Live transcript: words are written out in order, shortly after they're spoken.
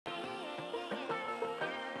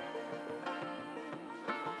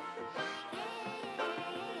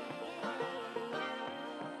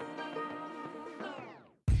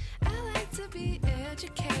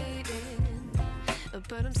educated,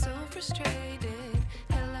 but I'm so frustrated.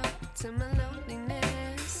 Hello to my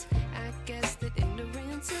loneliness. I guess that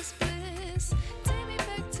ignorance is bliss. Take me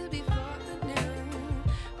back to before the new.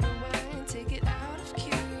 Rewind, take it out of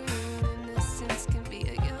cue. Innocence can be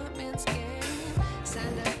a young man's game.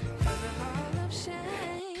 Sign up for the hall of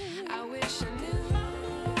shame. I wish I knew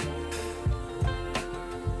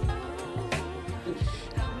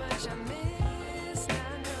how much I miss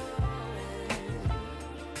not knowing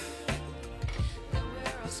that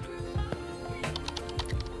we're all screwed.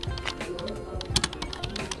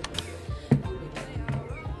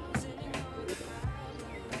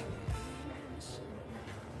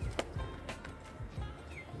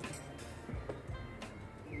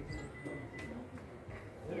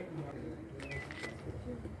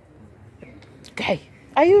 Guy,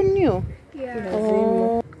 are you new? Yeah.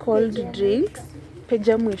 Oh, cold drinks.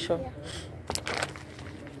 Peja mwisho.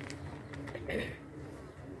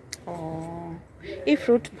 Oh,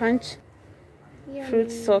 fruit punch. Yeah.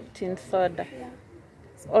 Fruits soaked in soda. Yeah.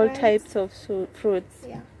 All Sprite. types of fruits.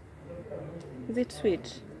 Yeah. Is it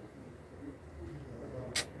sweet?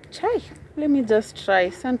 Chai. Let me just try.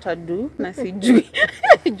 Santa do na sijui.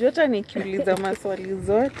 Jota nikiuliza maswali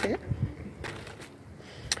zote.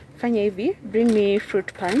 Fanya hivi, bring me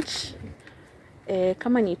fruit punch.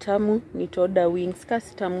 Kama ni tamu, nitaorder wings.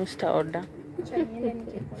 Kasi tamu sitaorder.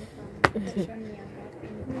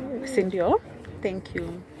 Sindio? Thank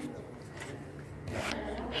you.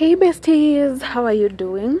 Hey besties, how are you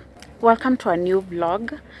doing? Welcome to a new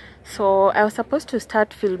vlog. So I was supposed to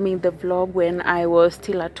start filming the vlog when I was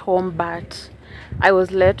still at home, but I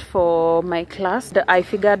was late for my class. I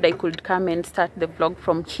figured I could come and start the vlog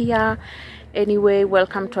from here. Anyway,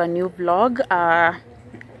 welcome to a new vlog.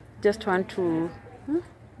 Just want to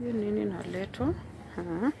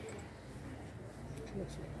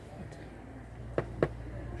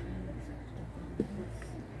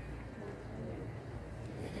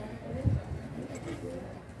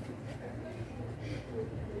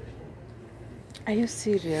Are you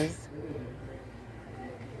serious?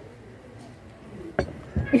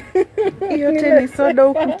 Yote ni soda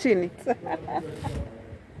huku chini.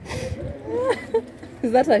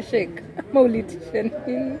 Is that a shake? Maulitisha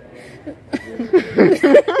nini?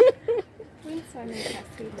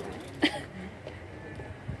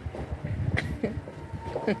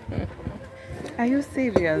 Are you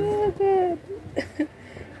serious? Oh God.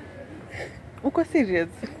 Uko serious?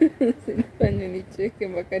 Sinifanye nicheke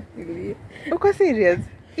mpaka nilie. Uko serious?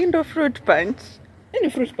 Indo fruit punch. Any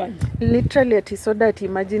fruit punch? Literally ati soda ati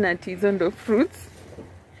imagine ati hizo ndo fruits.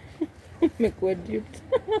 Mekuwa duped.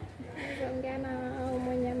 Ongea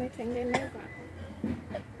mwenye ametengeneza.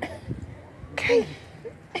 Okay.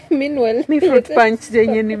 Meanwhile, Mi fruit punch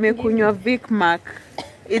zenye nimekunywa Vic Mac.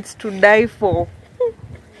 It's to die for.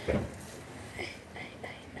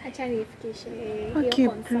 Acha nifikishe Aki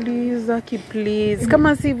please, aki please.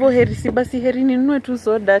 Kama sivyo heri si basi heri ninunue tu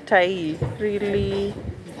soda tai. Really.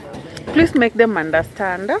 Please make them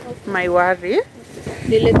understand my worry.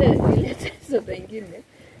 Nilete soda ingine.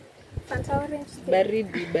 Fanta orange.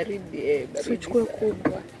 Baridi. Sichukue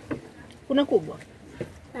kubwa. Kuna kubwa?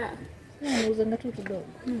 Ah. Tu kidogo.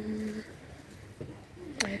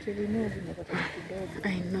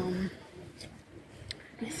 I know.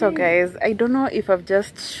 So guys, I don't know if I've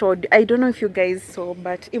just showed, I don't know if you guys saw,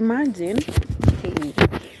 but imagine, hey,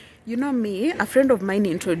 you know me, a friend of mine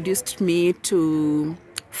introduced me to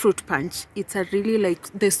fruit punch. It's a really like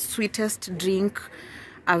the sweetest drink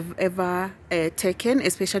I've ever taken,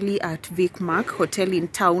 especially at Vic Mac Hotel in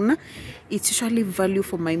town. It's usually value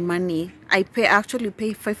for my money. I actually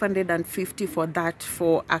pay 550 for that,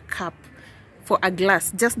 for a cup, for a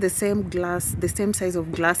glass, just the same glass, the same size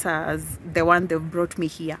of glass as the one they've brought me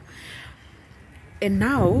here. And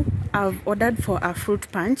now I've ordered for a fruit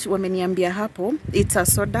punch. Wameniambia hapo, it's a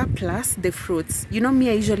soda plus the fruits. You know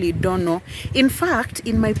me, I usually don't know. In fact,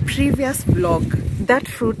 in my previous vlog, that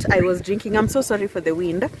fruit I was drinking, I'm so sorry for the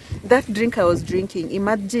wind, that drink I was drinking,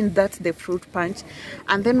 imagine that's the fruit punch.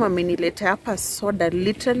 And then wamenileta hapa soda,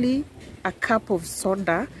 literally a cup of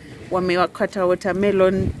soda. Wamewakata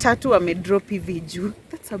watermelon, tatu wamedrop hivi juu.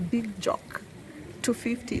 That's a big joke.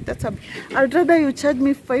 250. That's a. I'd rather you charge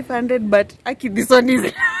me 500, but Aki, this one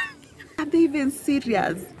is. Are they even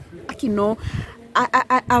serious? Aki, no.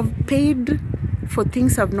 I've paid for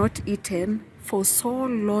things I've not eaten for so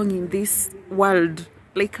long in this world.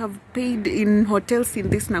 Like I've paid in hotels in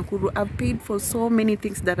this Nakuru. I've paid for so many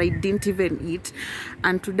things that I didn't even eat.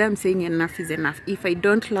 And today I'm saying enough is enough. If I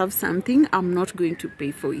don't love something, I'm not going to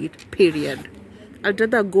pay for it. Period. I'd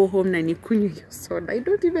rather go home na nikunywe soda. I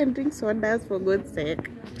don't even drink sodas, for God's sake.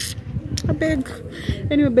 a big.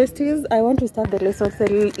 Anyway, besties, I want to start the lesson. So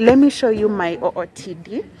let me show you my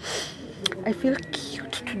OOTD. I feel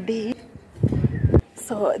cute today.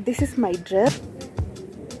 So this is my dress.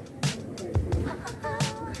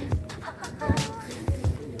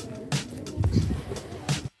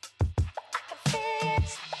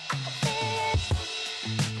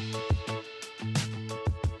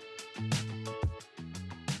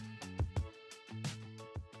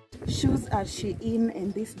 Shoes are Shein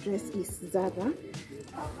and this dress is Zara.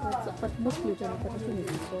 But mostly utanipata tu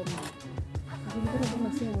nikisoma. Nilikuwa kama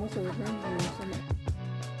sio most of the time nimesoma.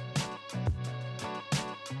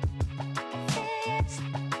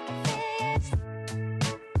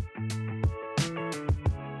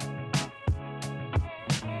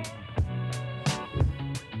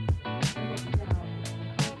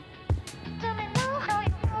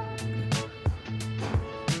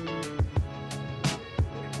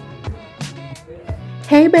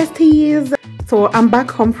 Hey besties, so I'm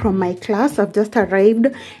back home from my class. I've just arrived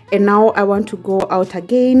and now I want to go out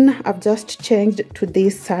again. I've just changed to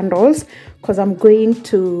these sandals because I'm going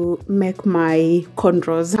to make my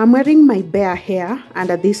cornrows. I'm wearing my bare hair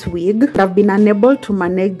under this wig. I've been unable to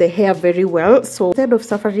manage the hair very well, so instead of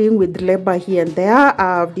suffering with labor here and there,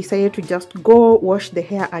 I've decided to just go wash the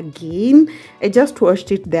hair again. I just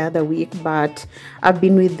washed it the other week, but I've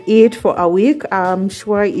been with it for a week. I'm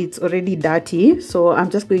sure it's already dirty, so I'm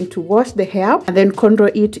just going to wash the hair and then cornrow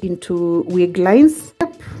it into wig lines.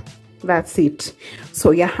 Yep, that's it. So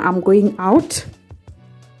yeah, I'm going out.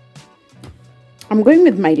 I'm going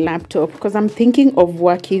with my laptop because I'm thinking of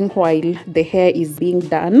working while the hair is being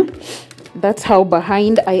done. That's how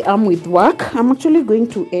behind I am with work. I'm actually going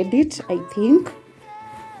to edit, I think.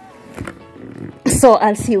 So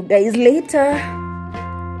I'll see you guys later.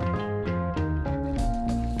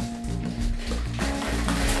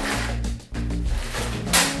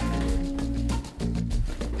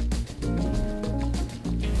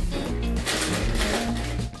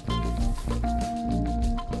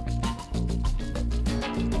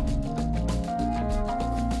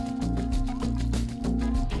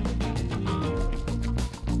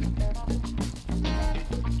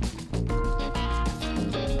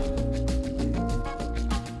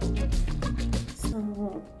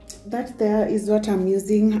 That there is what I'm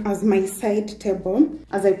using as my side table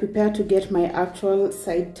as I prepare to get my actual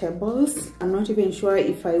side tables. I'm not even sure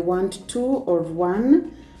if I want 2 or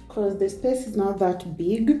 1 because the space is not that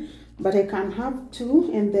big, but I can have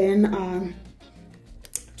 2 and then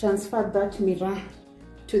transfer that mirror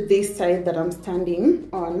to this side that I'm standing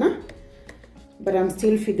on, but I'm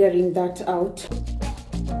still figuring that out.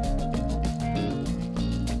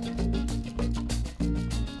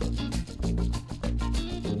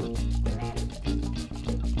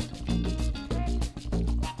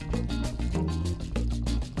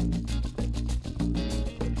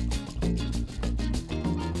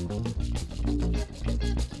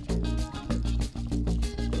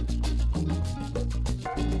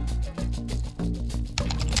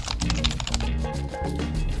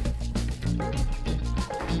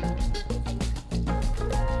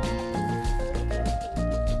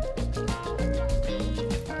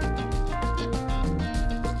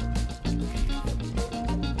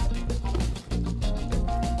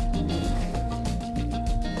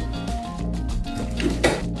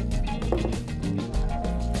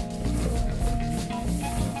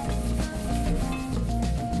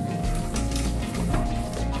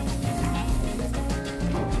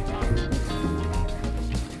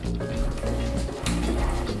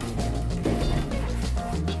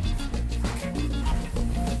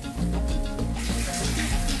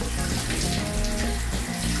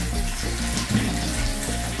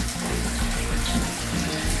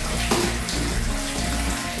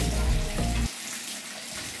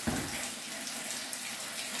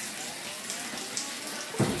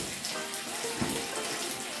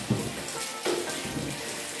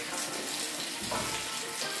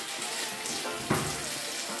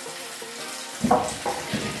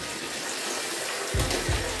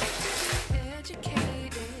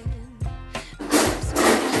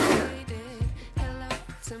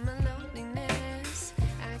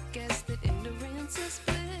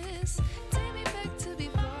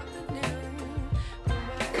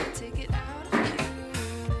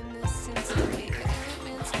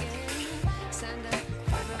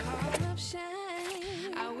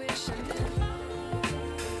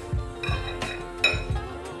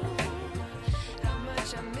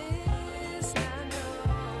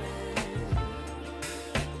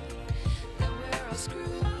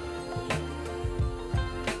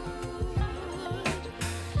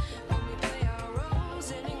 When we play our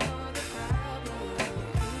roles and ignore the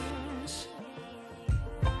problems.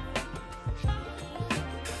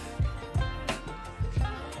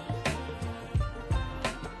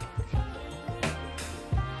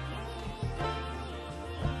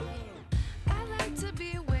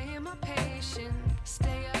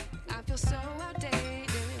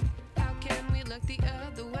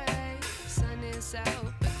 other way. Sun is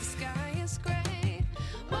out, but the sky is gray.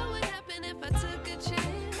 What would happen if I took a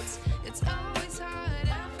chance? It's always hard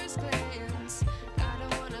at first glance. I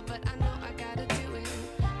don't wanna, but I know I gotta do it.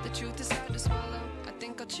 The truth is hard to swallow. I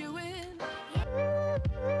think I'll chew it.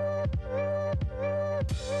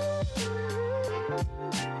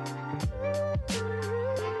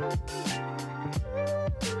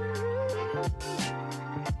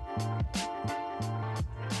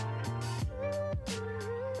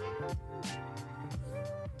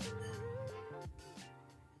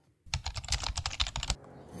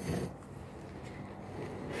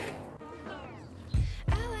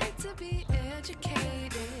 I like to be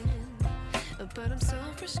educated, but I'm so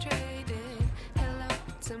frustrated. Hello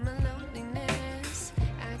to my loneliness.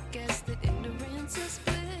 I guess that ignorance is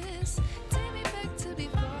bliss. Take me back to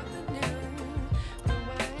before I knew.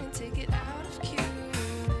 Rewind, take it out of cue.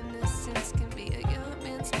 Innocence can be a young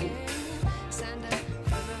man's game. Signed up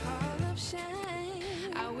for the hall of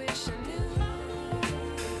shame. I wish I knew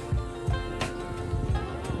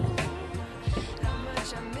how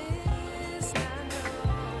much I miss not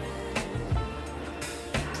knowing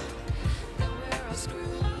that we're all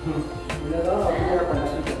screwed.